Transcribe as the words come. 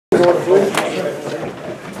in order, please.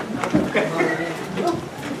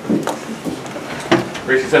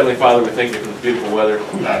 Gracious Heavenly Father, we thank you for this beautiful weather.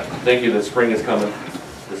 Thank you that spring is coming.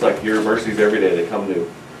 It's like your mercies every day, they come new.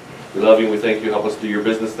 We love you and we thank you. Help us do your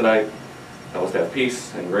business tonight. Help us to have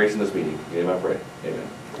peace and grace in this meeting. In I pray. Amen.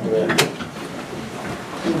 Amen.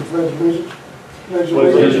 Pledge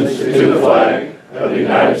allegiance to the flag of the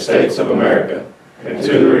United States of America and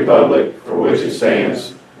to the republic for which it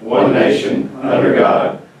stands, one nation, under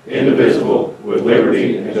God, indivisible, with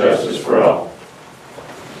liberty and justice for all.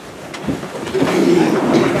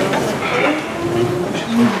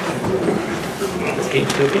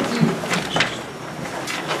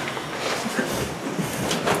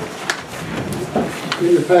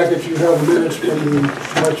 In your package, you have the minutes from the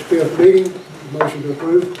March 5th meeting. Motion to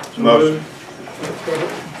approve. Motion.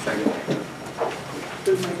 Second.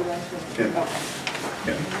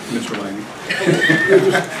 Yeah. Mr. Laney.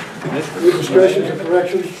 Any discussions or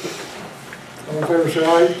corrections? All in favor, say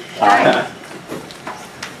aye. Aye.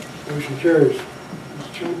 Motion carries. Ms.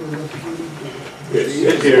 Chamberlain representing?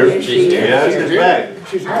 It's here. She's back.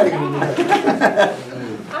 She's hiding in there.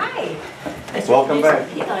 Hi. Welcome back.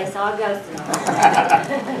 He thought he saw a ghost in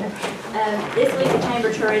This week, the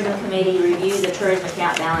Chamber Tourism Committee reviewed the tourism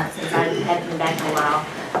account balance since I haven't been back in a while.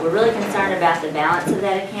 We're really concerned about the balance of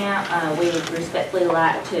that account. We would respectfully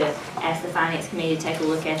like to ask the Finance Committee to take a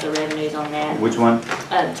look at the revenues on that. Which one?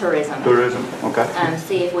 Tourism. Tourism, okay.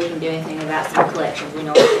 See if we can do anything about some collections. We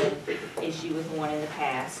know it's an issue with one in the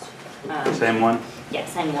past. Same one? Yeah,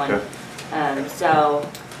 same one. Okay. So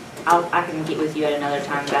I can get with you at another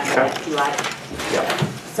time about that if you like. Yeah.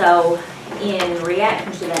 So in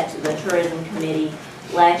reaction to that, to the Tourism Committee,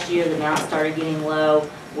 last year the amount started getting low.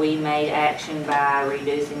 We made action by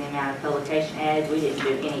reducing the amount of publication ads. We didn't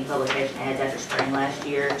do any publication ads after spring last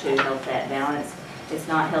year to help that balance. It's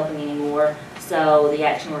not helping anymore. So the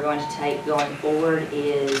action we're going to take going forward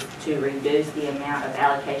is to reduce the amount of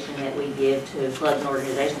allocation that we give to clubs and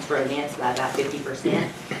organizations for events by about 50%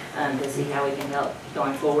 to see how we can help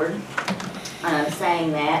going forward.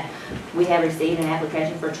 Saying that, we have received an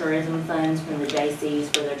application for tourism funds from the J.C.'s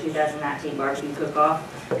for their 2019 barbecue cook-off.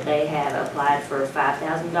 They have applied for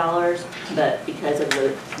 $5,000, but because of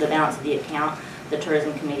the balance of the account, the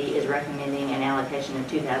Tourism Committee is recommending an allocation of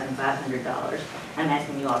 $2,500. I'm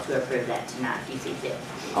asking you all to approve that tonight if you see fit.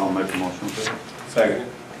 I'll make a motion for that. Second.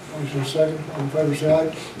 Motion second. All in favor, say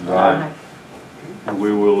aye. Right. And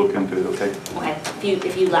we will look into it, okay? Okay.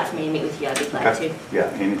 If you'd like for me to meet with you, I'd be glad to.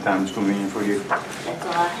 Yeah, anytime it's convenient for you. That's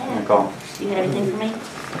all I have. Call. You have anything for me?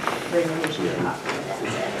 Bring me a copy of that.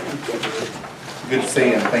 Good to see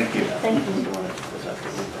you. Thank you. Thank you.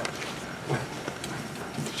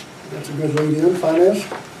 That's a good lead in. Finance?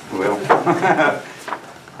 Well,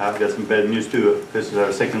 I've got some bad news too. This is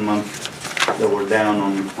our second month that we're down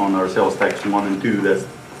on our sales tax 1 and 2.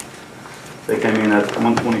 They came in at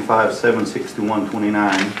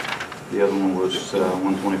 125,761.29. The other one was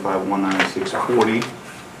 125,196.40.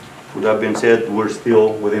 With that being said, we're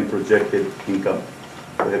still within projected income.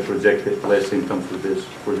 We have projected less income for this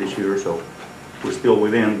year, so we're still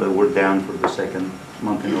within, but we're down for the second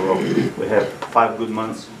month in a row. We had 5 good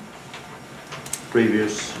months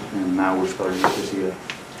previous, and now we're starting to see a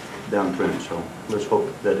downtrend. So let's hope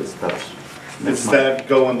that it stops. Does that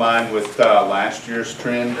go in line with last year's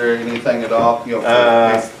trend or anything at all? You know,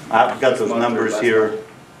 I've got those numbers here.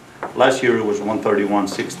 Last year it was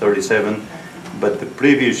 131,637, but the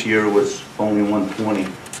previous year was only 120.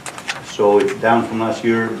 So it's down from last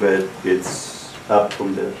year, but it's up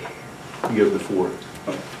from the year before.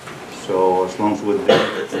 So as long as we're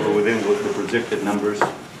within with the projected numbers,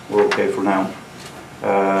 we're okay for now.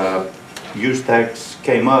 Use tax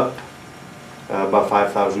came up about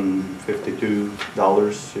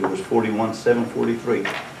 $5,052. It was $41,743,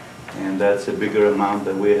 and that's a bigger amount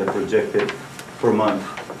than we had projected per month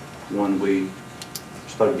when we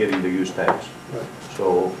start getting the use tax. Right.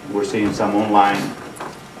 So we're seeing some online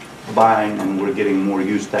buying, and we're getting more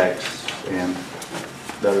use tax, and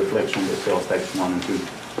that reflects on the sales tax 1 and 2.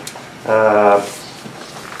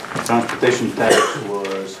 Transportation tax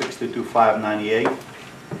was $62,598,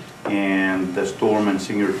 and the storm and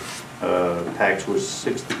senior tax was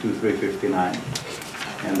 $62,359,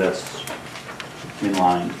 and that's in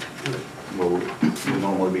line where we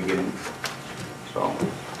normally be getting. So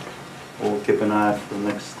we'll keep an eye for the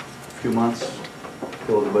next few months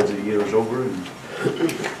till the budget year is over, and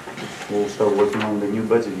we'll start working on the new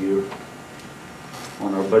budget year.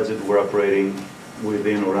 On our budget, we're operating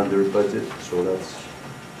within or under budget, so that's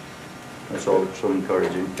also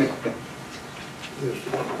encouraging. Yes,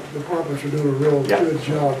 departments are doing a real good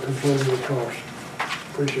job controlling their costs.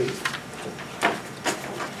 Appreciate it.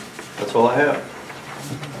 That's all I have.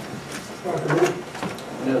 Fire committee,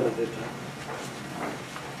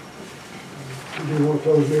 you do want to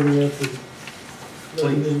close meeting after?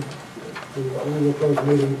 Please. We will close the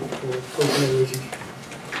meeting for personnel issues.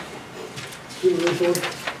 Human resource,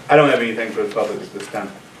 I don't have anything for the public at this time.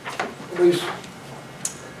 police, I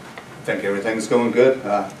think everything's going good.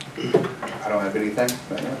 I don't have anything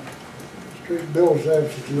right now. street Bill's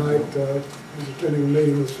absent tonight, he's attending a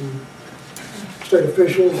meeting with some state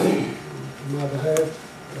officials on my behalf.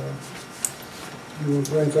 You want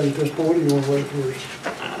to bring anything at this point, or you want to wait for us?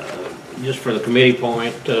 Just for the committee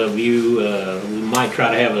point of view, we might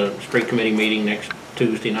try to have a street committee meeting next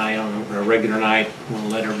Tuesday night on a regular night. We'll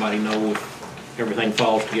let everybody know if everything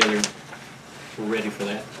falls together. We're ready for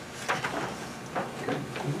that.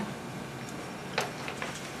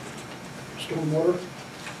 Stormwater,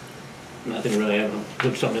 Nothing really, I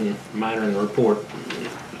put something minor in the report.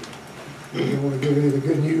 you want to give any of the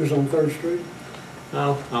good news on Third Street?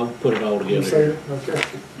 I'll put it all You say together. it, okay.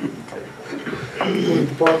 Police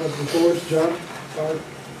department reports, John? Fire?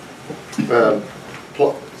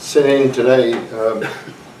 Sent in today,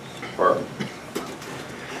 or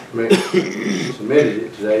submitted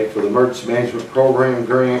it today for the emergency management program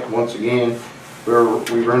grant. Once again, we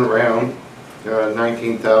run around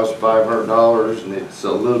 $19,500, and it's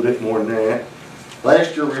a little bit more than that.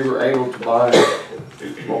 Last year we were able to buy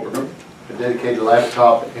a dedicated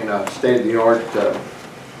laptop and a state-of-the-art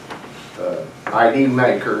ID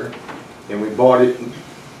maker, and we bought it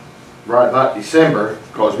right about December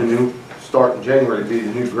because we knew starting January to be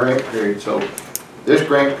the new grant period. So this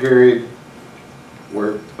grant period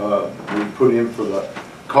where we put in for the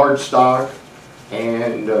card stock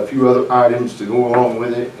and a few other items to go along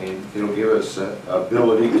with it, and it'll give us the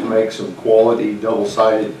ability to make some quality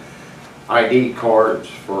double-sided ID cards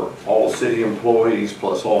for all city employees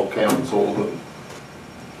plus all council.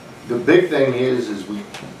 The big thing is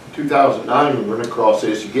 2009 we run across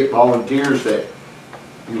this, you get volunteers that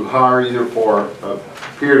you hire either for a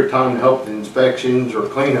period of time to help the inspections or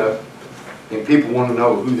cleanup, and people want to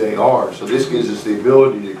know who they are. So this gives us the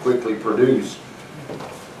ability to quickly produce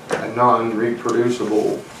a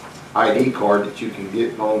non-reproducible ID card that you can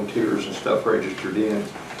get volunteers and stuff registered in.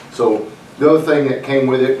 So the other thing that came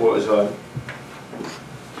with it was a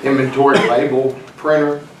inventory label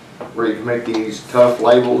printer where you can make these tough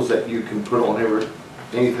labels that you can put on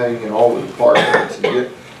anything in all the departments, and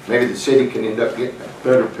maybe the city can end up getting a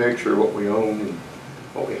better picture of what we own and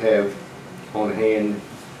what we have on hand.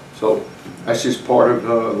 So that's just part of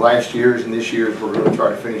last year's, and this year's we're going to try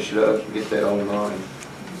to finish it up and get that online.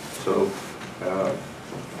 So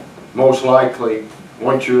most likely,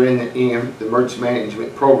 once you're in the emergency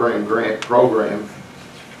management program grant program,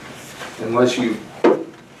 unless you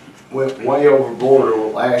went way overboard over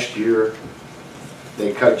last year,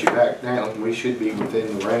 they cut you back down. We should be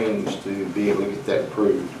within the range to be able to get that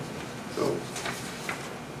approved. So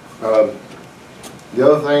the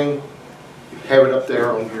other thing, you have it up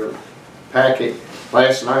there on your packet.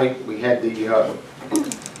 Last night we had the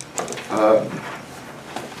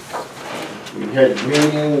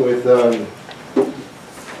meeting with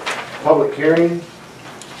public hearing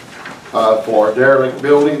for derelict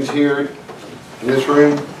buildings here in this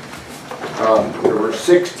room. There were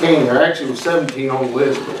 16, there actually was 17 on the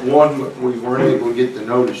list, but one we weren't able to get the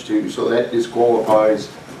notice to, so that disqualifies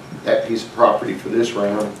that piece of property for this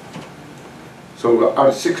round. So out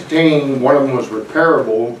of 16, one of them was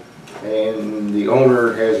repairable, and the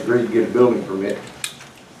owner has agreed to get a building permit.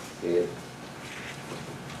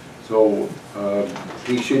 So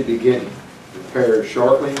he should be getting repaired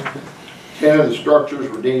shortly. 10 of the structures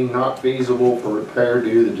were deemed not feasible for repair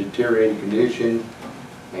due to the deteriorating condition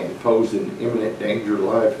and pose an imminent danger to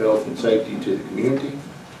life, health, and safety to the community.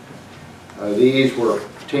 10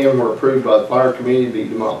 were approved by the fire committee to be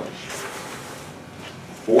demolished.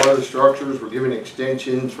 4 of the structures were given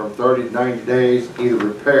extensions from 30 to 90 days, either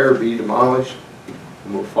repair or be demolished,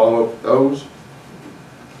 and we'll follow up with those.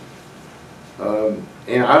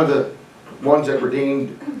 And out of the ones that were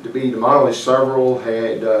deemed to be demolished, several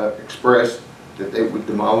had expressed that they would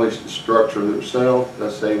demolish the structure themselves,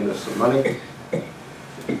 thus saving us some money.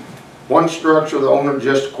 One structure, the owner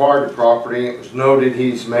just acquired the property. It was noted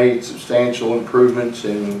he's made substantial improvements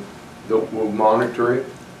and we'll monitor it.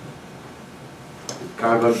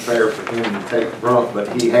 Kind of unfair for him to take the brunt, but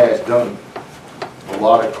he has done a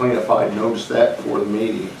lot of cleanup. I noticed that before the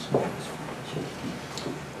meetings.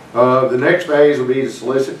 The next phase will be to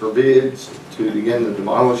solicit for bids to begin the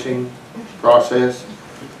demolishing process.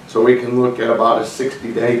 So we can look at about a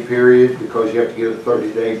 60-day period, because you have to get a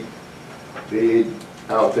 30-day bid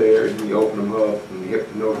out there, and you open them up and you have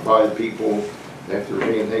to notify the people And if there's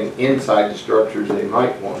anything inside the structures they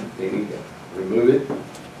might want, they need to remove it.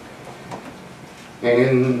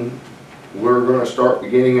 And we're gonna start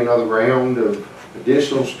beginning another round of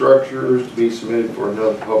additional structures to be submitted for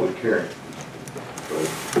another public hearing. So,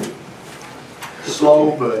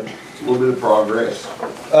 slow, but it's a little bit of progress.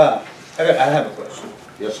 I have a question.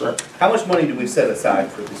 Yes, sir. How much money do we set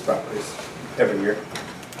aside for these properties every year?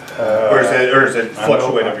 Or is it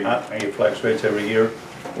fluctuate every year? It fluctuates every year.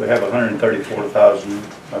 We have 134,000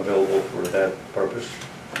 available for that purpose.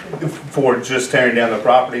 For just tearing down the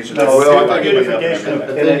properties? Or No, that's- well, I think beautification I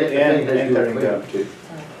of think it and tearing down.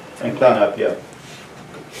 And clean up, yeah.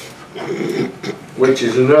 Which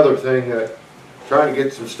is another thing that, trying to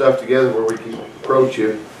get some stuff together where we can approach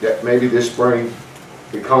you, that maybe this spring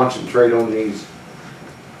we concentrate on these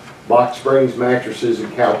box springs, mattresses,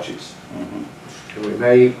 and couches. And we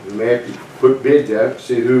may have to put bids out to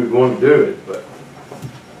see who would want to do it, but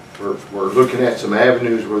we're looking at some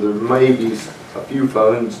avenues where there may be a few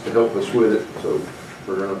funds to help us with it, so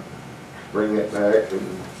we're gonna bring that back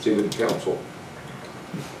and see with the council.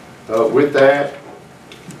 With that,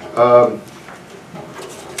 I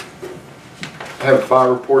have a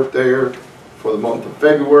fire report there for the month of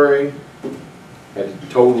February. Had a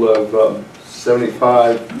total of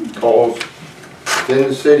 75 calls within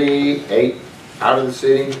the city, 8 out of the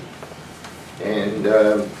city. And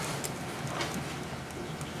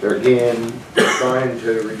they're again trying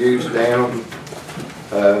to reduce down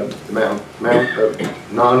the amount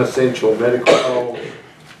of non-essential medical calls.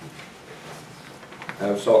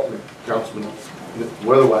 Councilman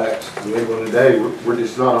Weatherwax, the end of the day, we're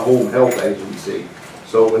just not a home health agency.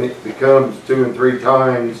 So when it becomes 2 and 3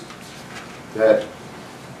 times that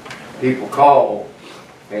people call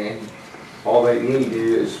and all they need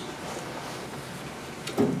is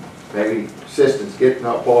maybe assistance getting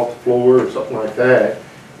up off the floor or something like that,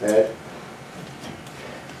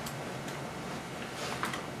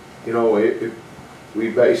 you know, we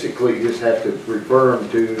basically just have to refer them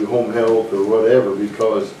to home health or whatever,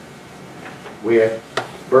 because we have,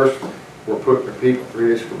 first, we're putting the people at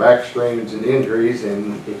risk for back strains and injuries,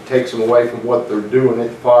 and it takes them away from what they're doing at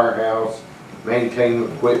the firehouse, maintaining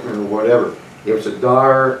equipment or whatever. If it's a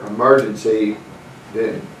dire emergency,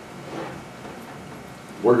 then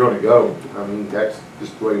we're going to go. I mean, that's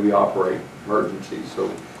just the way we operate emergencies.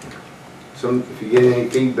 So, if you get any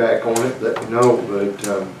feedback on it, let me know. But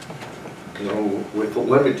you know, with the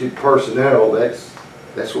limited personnel, that's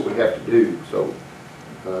what we have to do. So,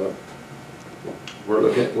 we're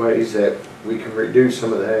looking at ways that we can reduce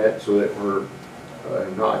some of that, so that we're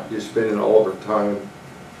not just spending all our time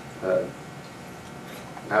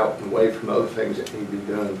out and away from other things that need to be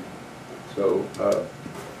done. So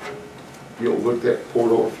you'll look at that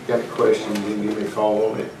portal. If you've got any questions, you can give me a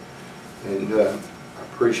call on it, and I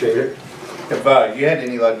appreciate it. Have you had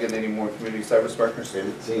any luck getting any more community service workers?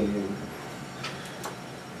 Haven't seen him.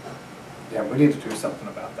 Yeah, we need to do something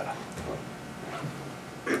about that.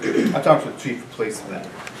 I talked to the chief of police about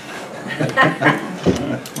it.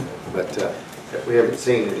 But we haven't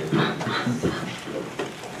seen it.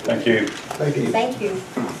 Thank you. Thank you. Thank you.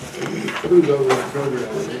 Who's over the program?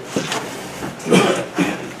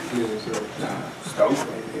 Stokes,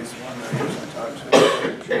 maybe, is one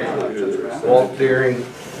that usually Walt Deering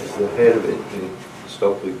is the head of it, and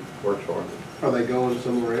Stokely works for him. Are they going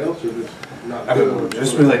somewhere else or just not? I don't know,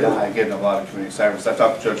 just really getting a lot of community service. I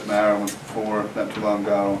talked to Judge Matter once before, not too long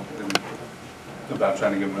ago, and about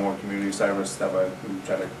trying to get more community service. That way we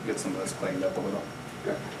try to get some of this cleaned up a little.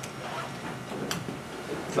 Okay.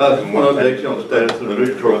 One update on the status of the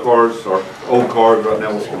neutral cars, our old cars right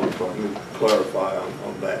now. Clarify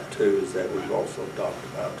on that too, is that we've also talked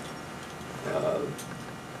about,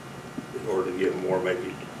 in order to get more,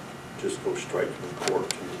 maybe just go straight from the court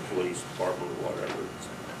to the police department or whatever.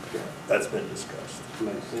 That's been discussed.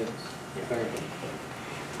 Makes sense.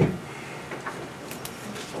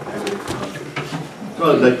 So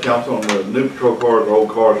update council on the new patrol cars, our old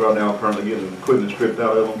cars right now, currently getting equipment stripped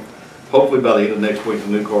out of them. Hopefully by the end of next week, the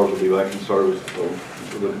new cars will be back in service, so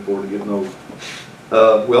we're looking forward to getting those.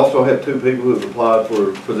 We also have 2 people who have applied for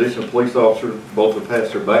a position of police officer. Both have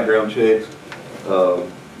passed their background checks.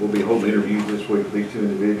 We'll be holding interviews this week with these 2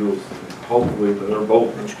 individuals. Hopefully, they're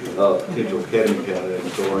both potential academy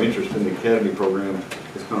candidates. So our interest in the academy program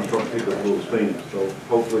is kind of starting to pick up a little steam. So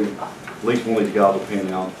hopefully, at least one of these guys will pan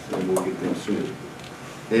out, and we'll get them soon.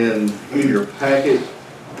 And in your packet,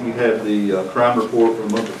 you have the crime report for the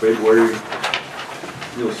month of February.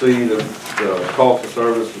 You'll see the cost of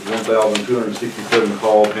service is 1,267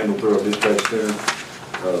 calls handled through our dispatch center.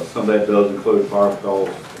 Some of that does include fire calls,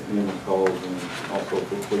 ambulance calls, and also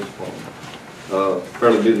for the police department.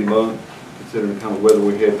 Fairly busy month. considering kind of weather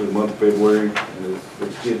we had for the month of February, and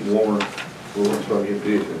it's getting warmer, we're gonna start getting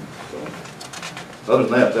busy. So, other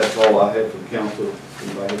than that, that's all I had for the council. If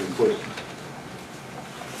anybody has any questions?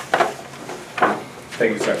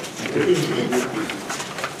 Thank you, sir.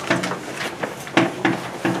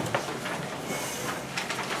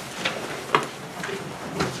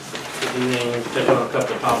 And touch on a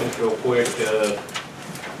couple of topics real quick.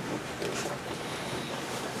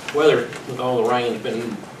 Weather, with all the rain, has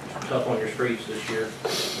been tough on your streets this year,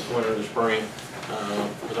 this winter and the spring,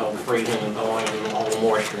 with all the freezing and thawing and all the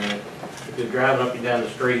moisture in it. If you're driving up and down the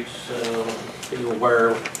streets, be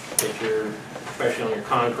aware that you're, especially on your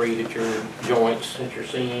concrete, at your joints, at your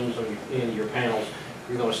seams, and your panels,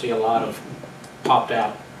 you're going to see a lot of popped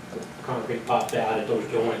out, concrete popped out at those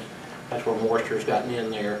joints. That's where moisture's gotten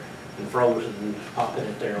in there and frozen and popping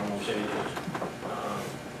it there on those edges.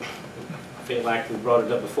 I feel like we brought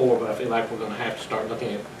it up before, but I feel like we're going to have to start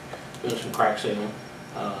looking at doing some crack sealing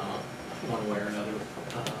one way or another to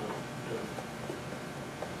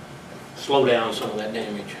slow down some of that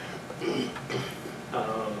damage.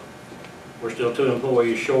 We're still 2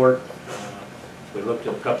 employees short. We looked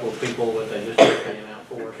at a couple of people, but they just aren't paying out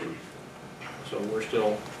for us. So we're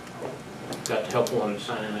still got the help wanted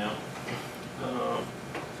signing out.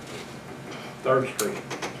 3rd Street.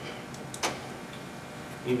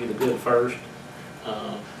 Give you the good first.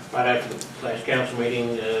 Right after the last council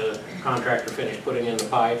meeting, the contractor finished putting in the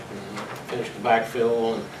pipe and finished the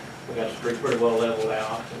backfill, and we got the street pretty well leveled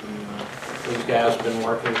out. And these guys have been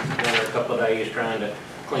working there a couple of days trying to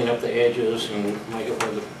clean up the edges and make it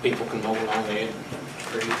where the people can mow along the edge of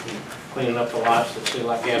the street, and cleaning up the lots that Sea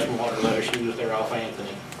Light Gas and Water let us use there off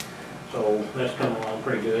Anthony. So that's coming along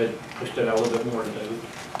pretty good. We still got a little bit more to do.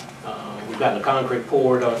 We've gotten the concrete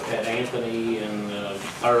poured up at Anthony and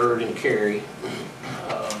 3rd and Cary.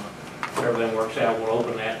 If everything works out, we'll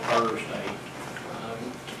open that Thursday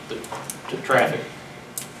to traffic.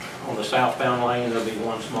 On the southbound lane, there'll be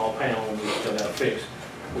one small panel we still got to fix.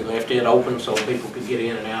 We left it open so people could get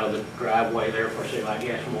in and out of the driveway there for Sea Light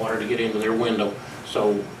Gas and Water to get into their window.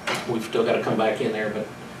 So we've still got to come back in there, but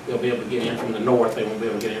they'll be able to get in from the north. They won't be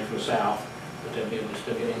able to get in from the south, but they'll be able to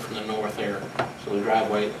still get in from the north there. So the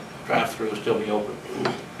drive-through will still be open.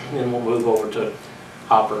 Then we'll move over to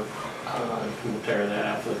Hopper, and we'll tear that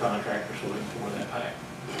out for the contractor so we can pour that back.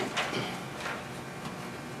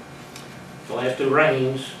 The last 2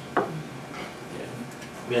 rains have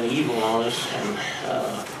been evil on us and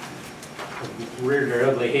reared their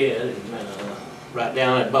ugly head. And, right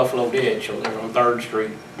down at Buffalo Ditch, over there on 3rd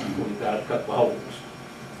Street, we've got a couple of holes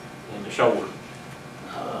in the shoulder.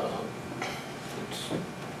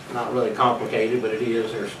 It's not really complicated, but it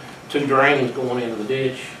is. There's 2 drains going into the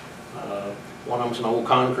ditch. One of them's an old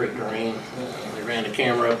concrete drain. They ran the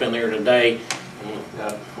camera up in there today, and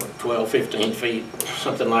got what, 12, 15 feet,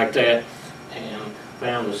 something like that, and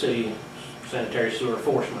found the city sanitary sewer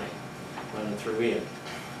force main running through it.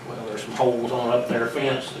 Well, there's some holes on up there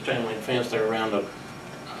fence, the chain link fence there around the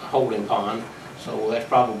holding pond, so that's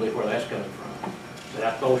probably where that's coming from. But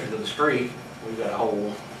out closer to the street, we've got a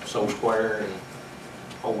hole so square and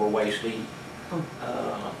over waist deep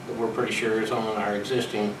that we're pretty sure is on our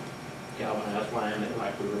existing galvanized line that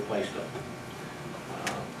like we replaced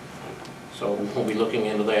it. So we'll be looking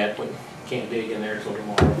into that. We can't dig in there until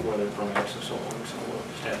tomorrow for weather permits and so on, so we'll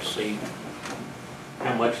just have to see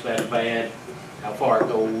how much that's bad, how far it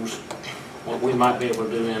goes, what we might be able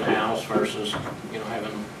to do in-house versus,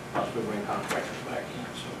 having possibly bring contractors back in.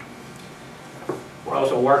 So we're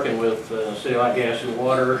also working with Sea Light Gas and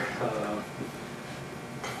Water.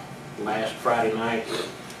 Last Friday night,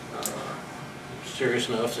 serious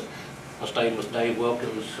enough that I stayed with Dave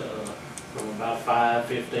Wilkins from about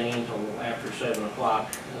 5:15 till after 7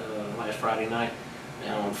 o'clock last Friday night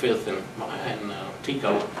down on 5th and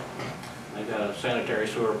Tico. They've got a sanitary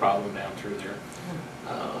sewer problem down through there.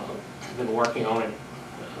 Been working on it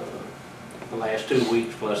the last 2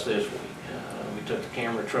 weeks plus this week. We took the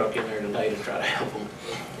camera truck in there today to try to help them.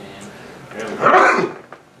 And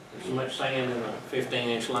there's so much sand in the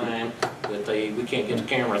 15-inch line that we can't get the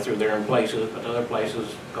camera through there in places, but other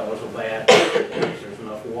places, because of that, there's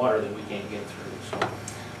enough water that we can't get through. So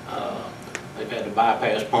they've had to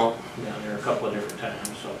bypass pump down there a couple of different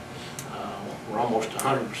times. So we're almost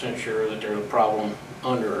 100% sure that there's a problem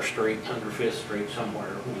under our street, under 5th Street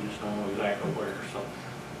somewhere. We just don't know exactly where. So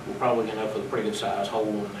we'll probably end up with a pretty good sized hole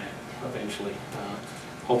in that eventually.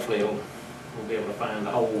 Hopefully we'll be able to find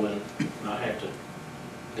the hole and not have to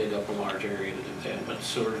dig up a large area to do that. But the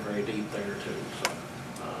sewer's very deep there too. So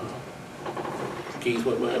Keith,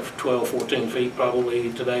 what, 12, 14 feet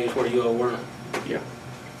probably today is where you all were? Yeah.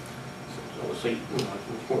 So see,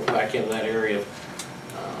 back in that area,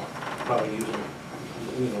 probably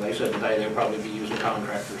using, they said today they'll probably be using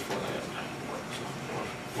contractors for that.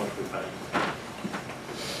 So, once we pay.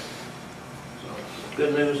 So,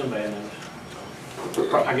 good news and bad news.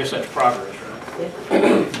 So, I guess that's progress, right?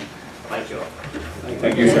 Thank you all.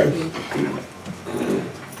 Thank you, sir.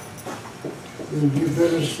 New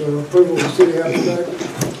business approval of the city abstract,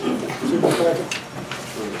 city packet.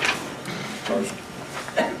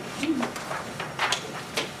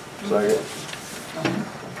 Second.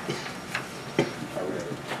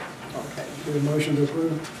 Need a motion to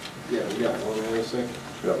approve? Yeah, we got one in a second.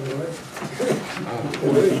 All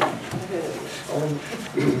right.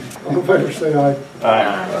 All in favor, say aye.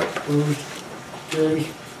 Aye. Opposed? Carries.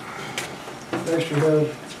 Next you have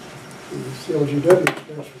the CLGW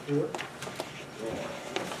expense report.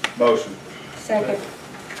 Motion. Second.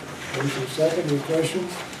 Motion second, any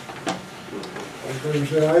questions? All in favor,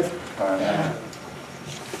 say aye. Aye.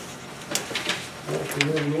 Next we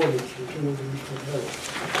have an ordinance for penalties for health.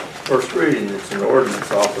 First reading, it's an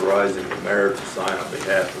ordinance authorizing the mayor to sign on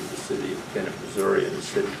behalf of the city of Kennett, Missouri, and the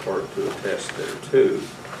city clerk to attest thereto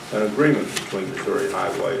an agreement between Missouri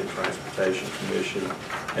Highway and Transportation Commission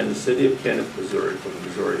and the city of Kennett, Missouri, for the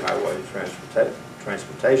Missouri Highway and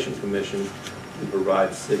Transportation Commission to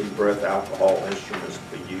provide city breath alcohol instruments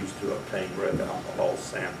to be used to obtain breath alcohol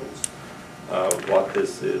samples. What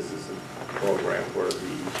this is a program where the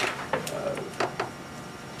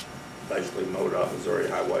basically MoDOT, Missouri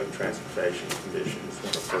Highway and Transportation Commission is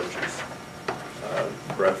going to purchase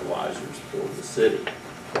breathalyzers for the city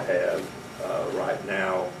to have. Right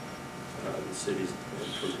now, the city's,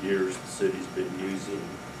 for years, the city's been using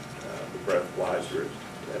the breathalyzer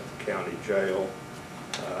at the county jail.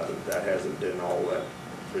 That hasn't been all that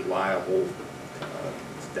reliable.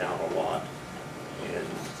 It's down a lot. And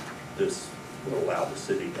this will allow the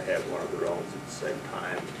city to have one of their own at the same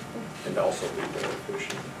time and also be more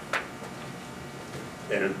efficient.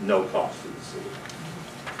 And at no cost to the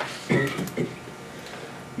city.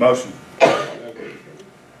 Motion. All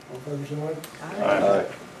in favor, say aye. Aye.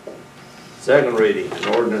 Second reading, an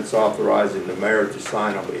ordinance authorizing the mayor to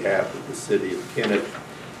sign on behalf of the city of Kennett,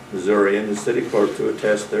 Missouri, and the city clerk to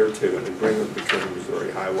attest thereto an agreement between the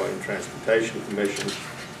Missouri Highway and Transportation Commission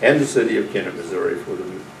and the city of Kennett, Missouri, for the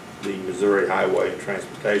Missouri Highway and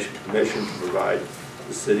Transportation Commission to provide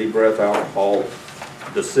the city breath alcohol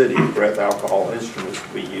instruments to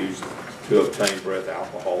be used to obtain breath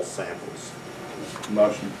alcohol samples.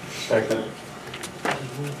 Motion. Second.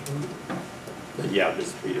 Yeah,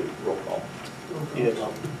 this will be a roll call. Yes.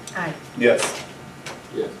 Aye. Yes.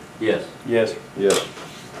 Yes. Yes. Yes. Yes.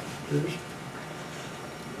 Carries.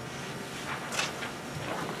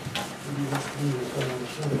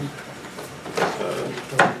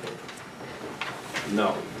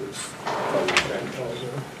 No, it's totally changed.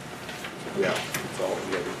 Yeah, it's all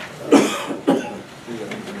together.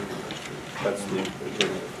 That's the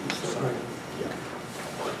agreement.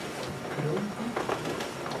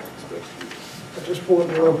 At this point,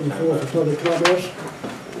 we're open the floor for public comments.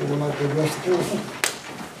 We would like to address the council.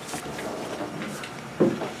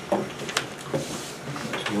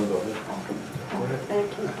 Thank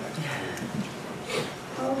you.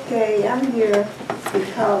 Okay, I'm here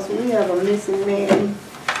because we have a missing man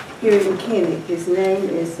here in Kennett. His name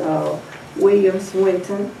is William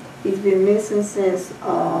Swinton. He's been missing since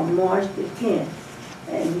March the 10th.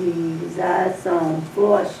 And he resides on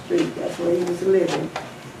Floyd Street. That's where he was living.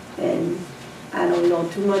 And I don't know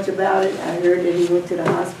too much about it. I heard that he went to the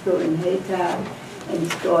hospital in Haytown and he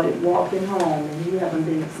started walking home, and he haven't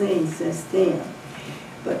been seen since then.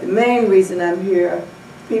 But the main reason I'm here,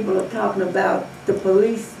 people are talking about the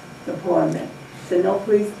police department. So no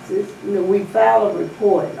police, we filed a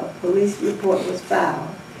report, a police report was filed,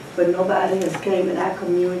 but nobody has came in our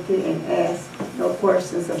community and asked no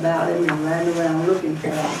questions about him and ran around looking for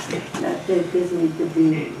him. And I think this needs to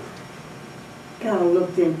be kind of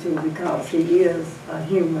looked into because he is a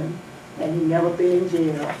human and he never been in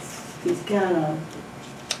jail. He's kind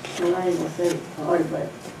of, well, I ain't gonna say hard, but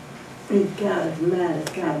he's kind of, his mind is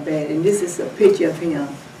kind of bad. And this is a picture of him.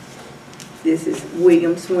 This is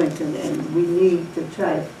William Swinton, and we need to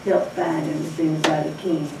try to help find him as anybody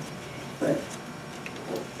can. But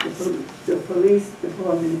the police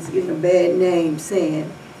department is getting a bad name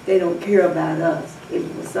saying they don't care about us. If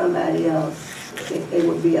it was somebody else, they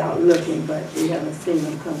would be out looking, but we haven't seen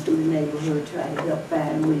them come through the neighborhood trying to help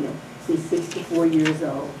find William. He's 64 years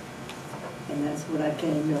old, and that's what I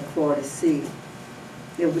came here for, to see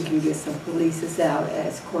if we can get some police out.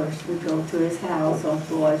 As of course, we go to his house on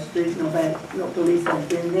Floyd Street. No police have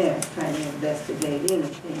been there trying to investigate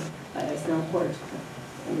anything. There's no question.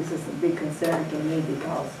 And this is a big concern to me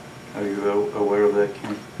because Are you aware of that,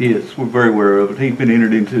 Ken? Yes, we're very aware of it. He's been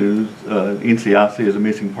entered into NCIC as a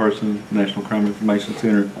missing person, National Crime Information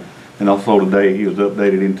Center. And also today, he was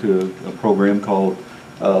updated into a program called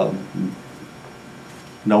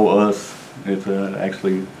Know Us. It's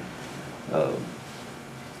actually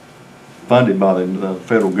funded by the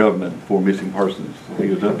federal government for missing persons. He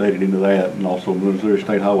was updated into that, and also Missouri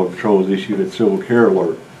State Highway Patrol has issued a civil care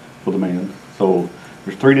alert for the man. So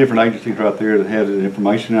there's 3 different agencies right there that have the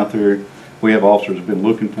information out there. We have officers who've been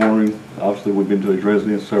looking for him. Obviously, we've been to his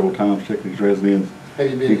residence several times, checking his residence. Have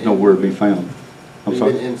you been? He's nowhere to be found. I'm Have you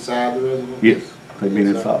sorry? been inside the residence? Yes, they've been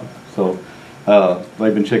inside. So,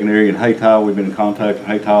 they've been checking the area in Haytile. We've been in contact with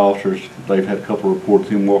Haytile officers. They've had a couple of reports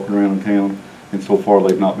of him walking around in town, and so far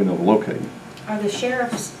they've not been able to locate him. Are the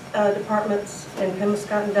sheriff's departments in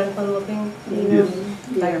Pembroke and Dunklin looking?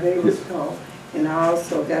 yeah, they was called. And I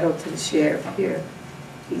also got up to the sheriff here.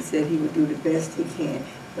 He said he would do the best he can.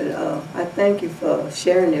 But I thank you for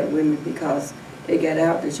sharing that with me because they got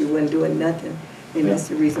out that you wasn't doing nothing. And that's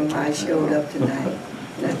the reason why I showed up tonight.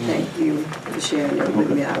 And I thank you for sharing that with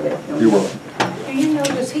me. I'll let him You're know. welcome. Do you know,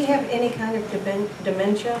 does he have any kind of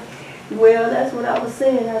dementia? Well, that's what I was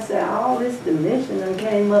saying. I said, all this dementia done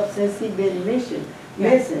came up since he been missing.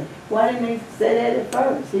 Why didn't they say that at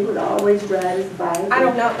first? He would always ride his bike. I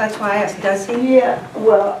don't know, that's why I asked, does he? Yeah,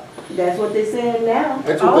 well, that's what they're saying now.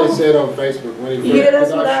 That's what they said on Facebook when he Yeah,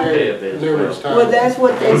 that's what I shared it numerous times. Well, that's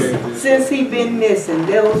what they, since he been missing,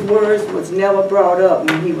 those words was never brought up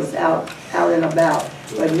when he was out and about.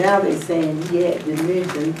 But now they saying he had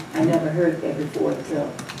dementia. I never heard that before until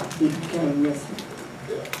he became missing.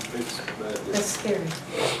 That's scary.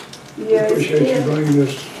 We Yeah, it's appreciate you still, bringing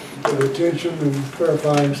this to the attention and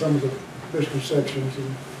clarifying some of the misconceptions.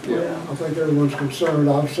 And well, I think everyone's concerned.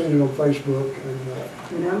 I've seen it on Facebook,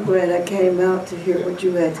 and I'm glad I came out to hear what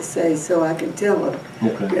you had to say so I can tell them.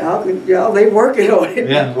 Okay. Y'all, they working on it.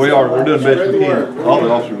 Yeah, we are. We're doing the best we can. All the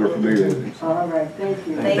officers are familiar with it. All right, thank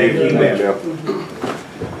you. Thank you. ma'am.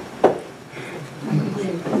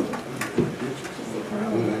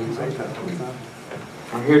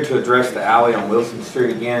 I'm here to address the alley on Wilson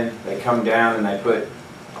Street again. They come down and they put,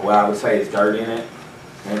 what I would say is dirt in it,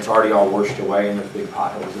 and it's already all washed away and there's big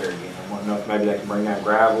potholes there again. I want to know if maybe they can bring down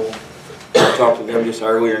gravel. I talked to them just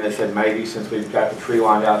earlier and they said maybe since we've got the tree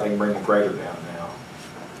lined out, they can bring the grader down now.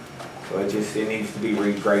 So it needs to be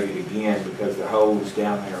regraded again because the holes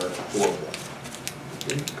down there are horrible.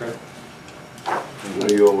 Okay.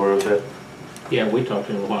 Are you aware of that? Yeah, we talked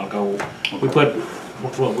to him a while ago. We put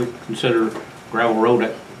what we consider gravel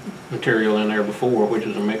road material in there before, which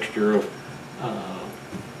is a mixture of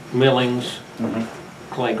millings,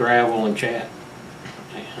 clay gravel, and chat.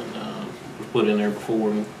 And we put in there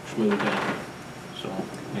before and smoothed out. So,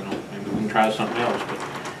 you know, maybe we can try something else. But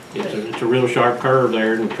it's a real sharp curve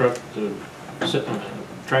there, and the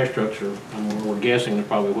trash trucks are, we're guessing, they're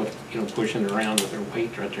probably what, you know, pushing it around with their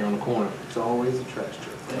weight right there on the corner. It's always a trash truck.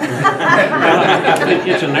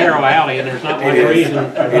 It's a narrow alley, and there's not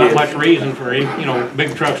much reason for, you know,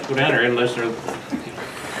 big trucks to go down there unless they're,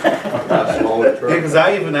 Yeah, because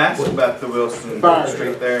I even asked about the Wilson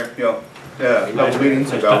Street there, you know, a couple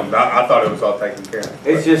meetings ago, and I thought it was all taken care of.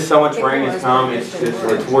 It's just so much rain has come, it's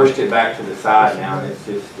washed it back to the side now, and it's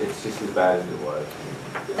just as bad as it was.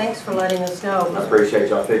 Thanks for letting us I know. appreciate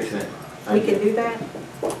y'all fixing it. We Thank can you. do that?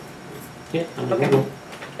 yeah, I mean,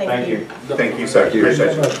 Okay. Thank you. Thank you, sir.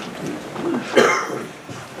 Appreciate you.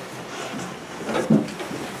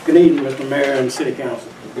 Good evening, Mr. Mayor and City Council.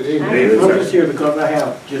 Good evening. I'm just here because I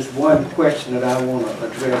have just one question that I want to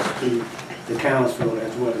address to the council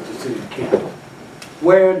as well as the city of Kent.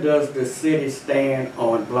 Where does the city stand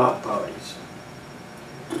on block parties?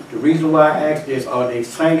 The reason why I ask this, are they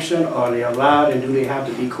sanctioned, are they allowed, and do they have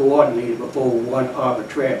to be coordinated before one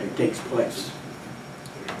arbitrarily takes place?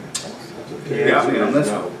 Yeah, I mean, on this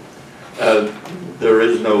one. There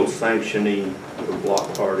is no sanctioning of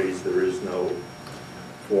block parties. There is no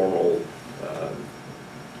formal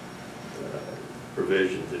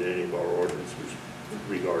provisions in any of our ordinances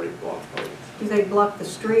regarding block parties. Do they block the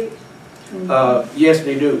street? Yes,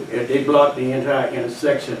 they do. They block the entire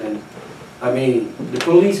intersection, and I mean, the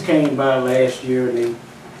police came by last year and they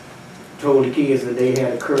told the kids that they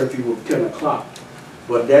had a curfew of 10 o'clock.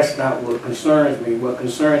 But that's not what concerns me. What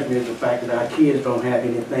concerns me is the fact that our kids don't have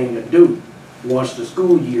anything to do once the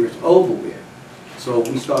school year is over with. So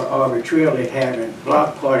we start arbitrarily having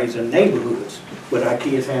block parties in neighborhoods with our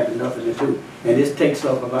kids having nothing to do. And this takes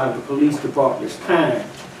up a lot of the police department's time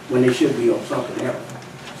when they should be on something else.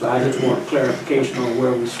 So I just want clarification on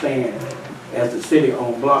where we stand as the city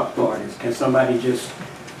on block parties. Can somebody just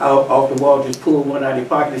out off the wall, just pull one out of their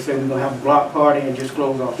pocket and say, we're gonna have a block party and just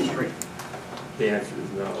close off the street? The answer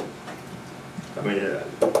is no. I mean,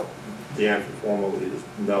 the answer formally is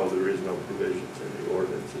no, there is no provisions in the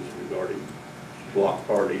ordinances regarding block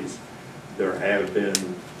parties. There have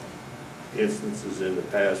been instances in the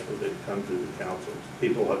past where they've come to the council.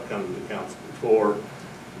 People have come to the council before,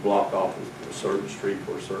 block off a certain street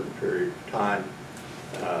for a certain period of time.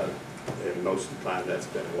 And most of the time that's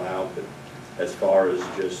been allowed, but as far as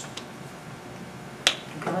just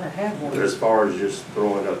Gotta have one. as far as just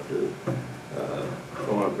throwing up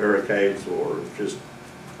barricades or just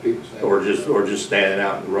standing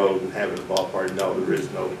out in the road and having a block party, no, there is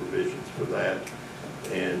no provisions for that.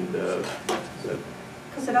 And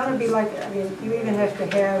Because it ought to be like, I mean, you even have to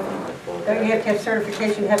have, don't you have to have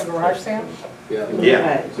certification to have a garage sale?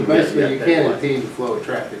 yeah. So basically, you can't impede the flow of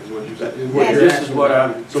traffic, is what you're saying. is what Yes. you're This is asking what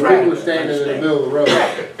about. I'm So trying people are to standing in the understand. middle of the road,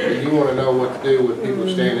 and you wanna know what to do with people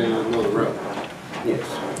standing in the middle of the road. Yes.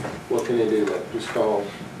 What can they do? Like, just call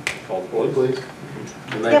Call the the police. police,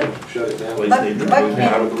 and they Yep. can shut it down. Police But- need to but move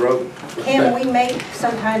can- out of the road. Can we make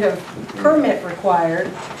some kind of permit required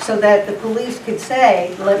so that the police could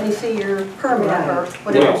say, let me see your permit or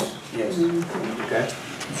whatever? Yes, yes. Okay.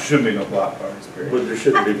 Shouldn't be no block parties, period. But there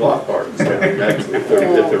shouldn't be block parties down there. Actually, if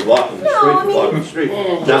they're blocking the No, street, I they're mean, blocking the street.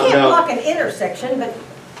 You Now, can't block an intersection, but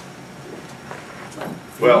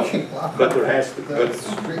well, but there has to,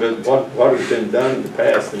 but what has been done in the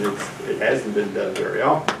past, and it hasn't been done very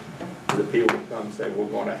often, the people come and say, we're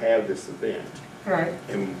gonna have this event, right.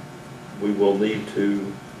 and we will need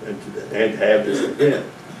to, and to have this event,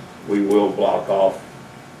 we will block off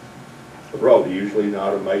the road, usually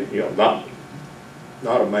not a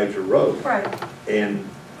not a major road. Right. And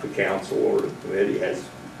the council or the committee has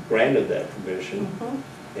granted that permission,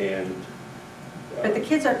 Mhm. and. But the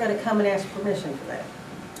kids aren't gonna come and ask permission for that.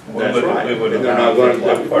 That's right. We wouldn't And they're allow not going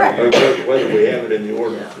block to, parties. whether we have it in the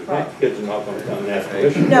ordinance or Right. not, the kids are not going to come and ask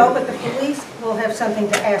permission. No, but the police will have something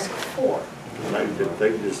to ask for. They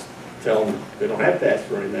can just tell them, they don't have to ask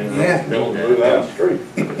for anything, Yeah. they'll move out the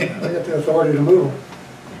street. They got the authority to move them.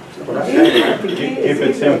 Keep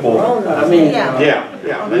it simple. I mean, Yeah.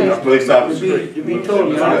 Yeah, Okay. they just move out the to be, street. to be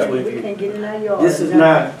totally honest with We you, can't get in our yard. this is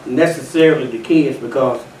not necessarily the kids,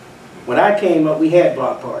 because when I came up, we had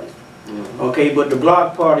block parties. Okay, but the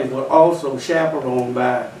block parties were also chaperoned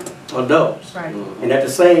by adults. Right. And at the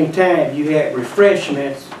same time, you had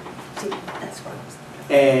refreshments See, that's what I was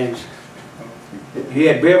and you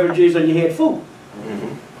had beverages and you had food.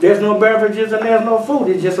 Mhm. There's no beverages and there's no food,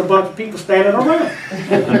 it's just a bunch of people standing around.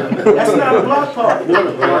 That's not a block party. I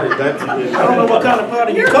don't know what kind of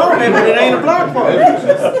party you call it, but it ain't a block party.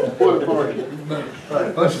 What a party.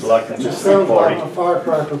 Like It sounds like a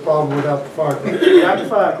firecracker problem without the firecracker. Not the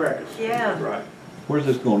firecrackers. Yeah. Right. Where's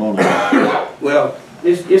this going on? Well,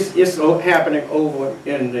 it's happening over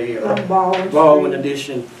in the Baldwin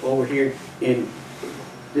edition over here in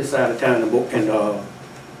this side of town in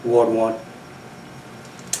Ward 1.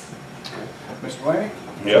 Mr. Laney?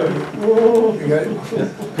 Yep. You got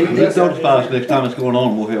it? He notify us next time it's going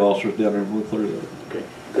on, we'll have officers down there and we'll clear that.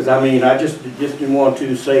 Because I mean, I just didn't want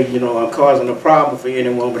to say, you know, I'm causing a problem for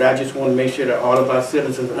anyone, but I just want to make sure that all of our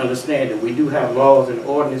citizens understand that we do have laws and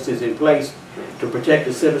ordinances in place to protect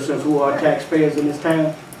the citizens who are taxpayers in this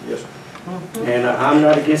town. Yes. And I'm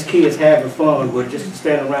not against kids having fun, but just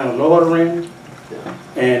standing around loitering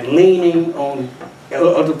and leaning on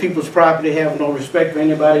other people's property, having no respect for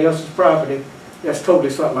anybody else's property, that's totally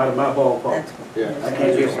something out of my ballpark. Yeah. I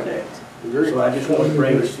can't deal with that. So I just want to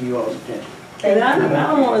bring this to your attention. And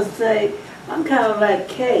I want to say, I'm kind of like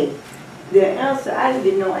Kay. The answer, I didn't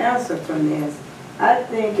get no answer from this. I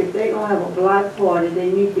think if they're going to have a block party,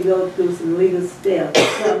 they need to go through some legal steps.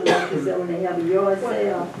 Something like this, when they have a yard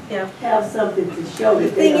sale, Yeah. have something to show The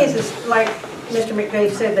that they thing is like Mr.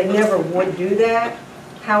 McVeigh said, they never would do that.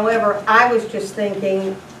 However, I was just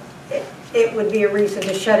thinking it would be a reason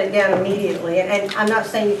to shut it down immediately. And I'm not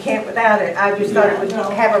saying you can't without it. I just thought it would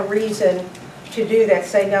have a reason to do that.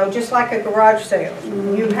 Say, no, just like a garage sale,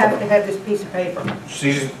 you have to have this piece of paper. She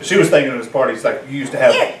was thinking of those parties like you used to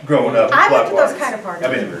have Yeah. growing up. I block went to those parties. kind of parties.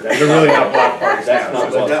 I mean, they're really not block parties That's now.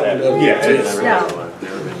 not what that is. Yeah, it is. No.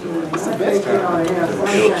 I think you ought to have some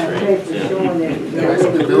kind of paper showing that. That's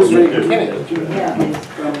the Bill Street mechanic. That you have this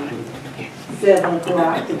from 7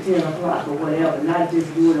 o'clock to 10 o'clock or whatever, not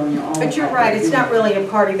just do it on your own. But you're right, it's not really a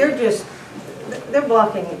party. They're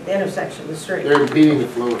blocking the intersection of the street. They're impeding the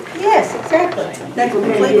flow. Yes, exactly. That's People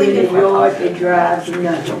can't completely get in the different. yard, they drive and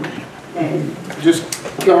nothing. And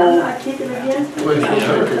Just I'm go. not kicking against it. Please,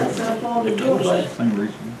 That's not for them to do, but Same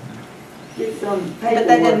reason. get some paperwork. But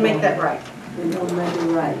that doesn't make that right. It don't make it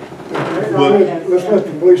right. Let's let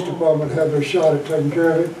the police department have their shot at taking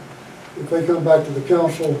care of it. If they come back to the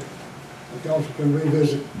council can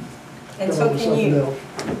revisit. And come so up with can something you. else.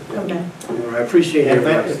 Okay. I appreciate If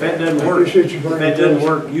it. that doesn't I work, appreciate you if bringing that it to doesn't us.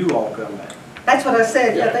 work, you all come back. That's what I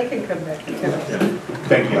said, yeah, they can come back.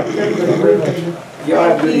 Thank you. Thank you very much. Y'all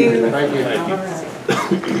have a good Thank you. evening. Thank you.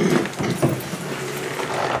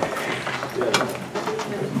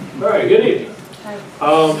 All right. All right, good evening.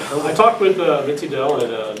 I talked with Mitzi Dell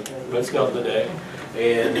at Red Scout today,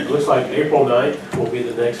 and it looks like April 9th will be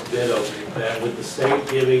the next bid opening, that with the state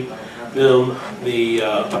giving them the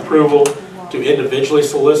approval to individually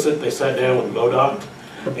solicit. They sat down with MoDOT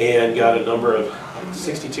and got a number of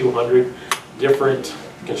 6,200 different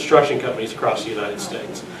construction companies across the United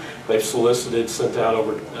States. They've solicited, sent out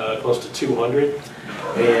over close to 200,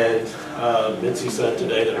 and Mitzi said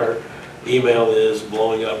today that her email is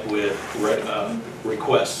blowing up with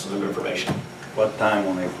requests of information. What time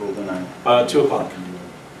on April the 9th? 2 o'clock.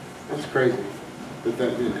 That's crazy, that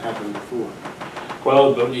didn't happen before.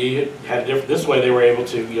 Well, but you had this way they were able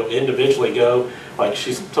to, individually go. Like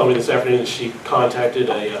she told me this afternoon that she contacted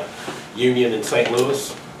a union in St.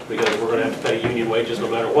 Louis because we're going to have to pay union wages no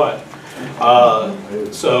matter what.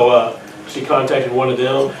 So she contacted one of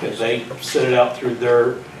them and they sent it out through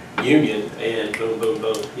their union, and boom, boom,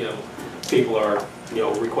 boom. People are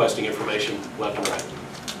requesting information left and right.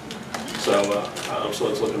 So so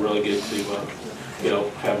it's looking really good to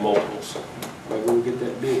have multiples. Maybe we'll get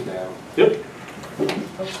that bid down. Yep. So,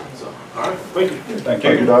 all right, thank you. Thank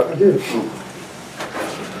you, Doc. Thank you.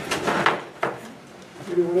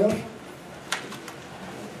 Anyone else?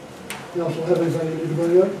 Council have anything you need to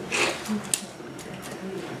bring up?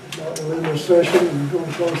 Not, we'll end this session and go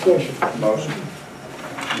into closed session. Motion.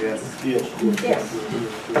 Yes. Yes. Yes.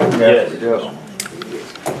 Yes.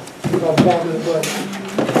 About 5 minutes break.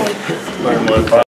 Very much.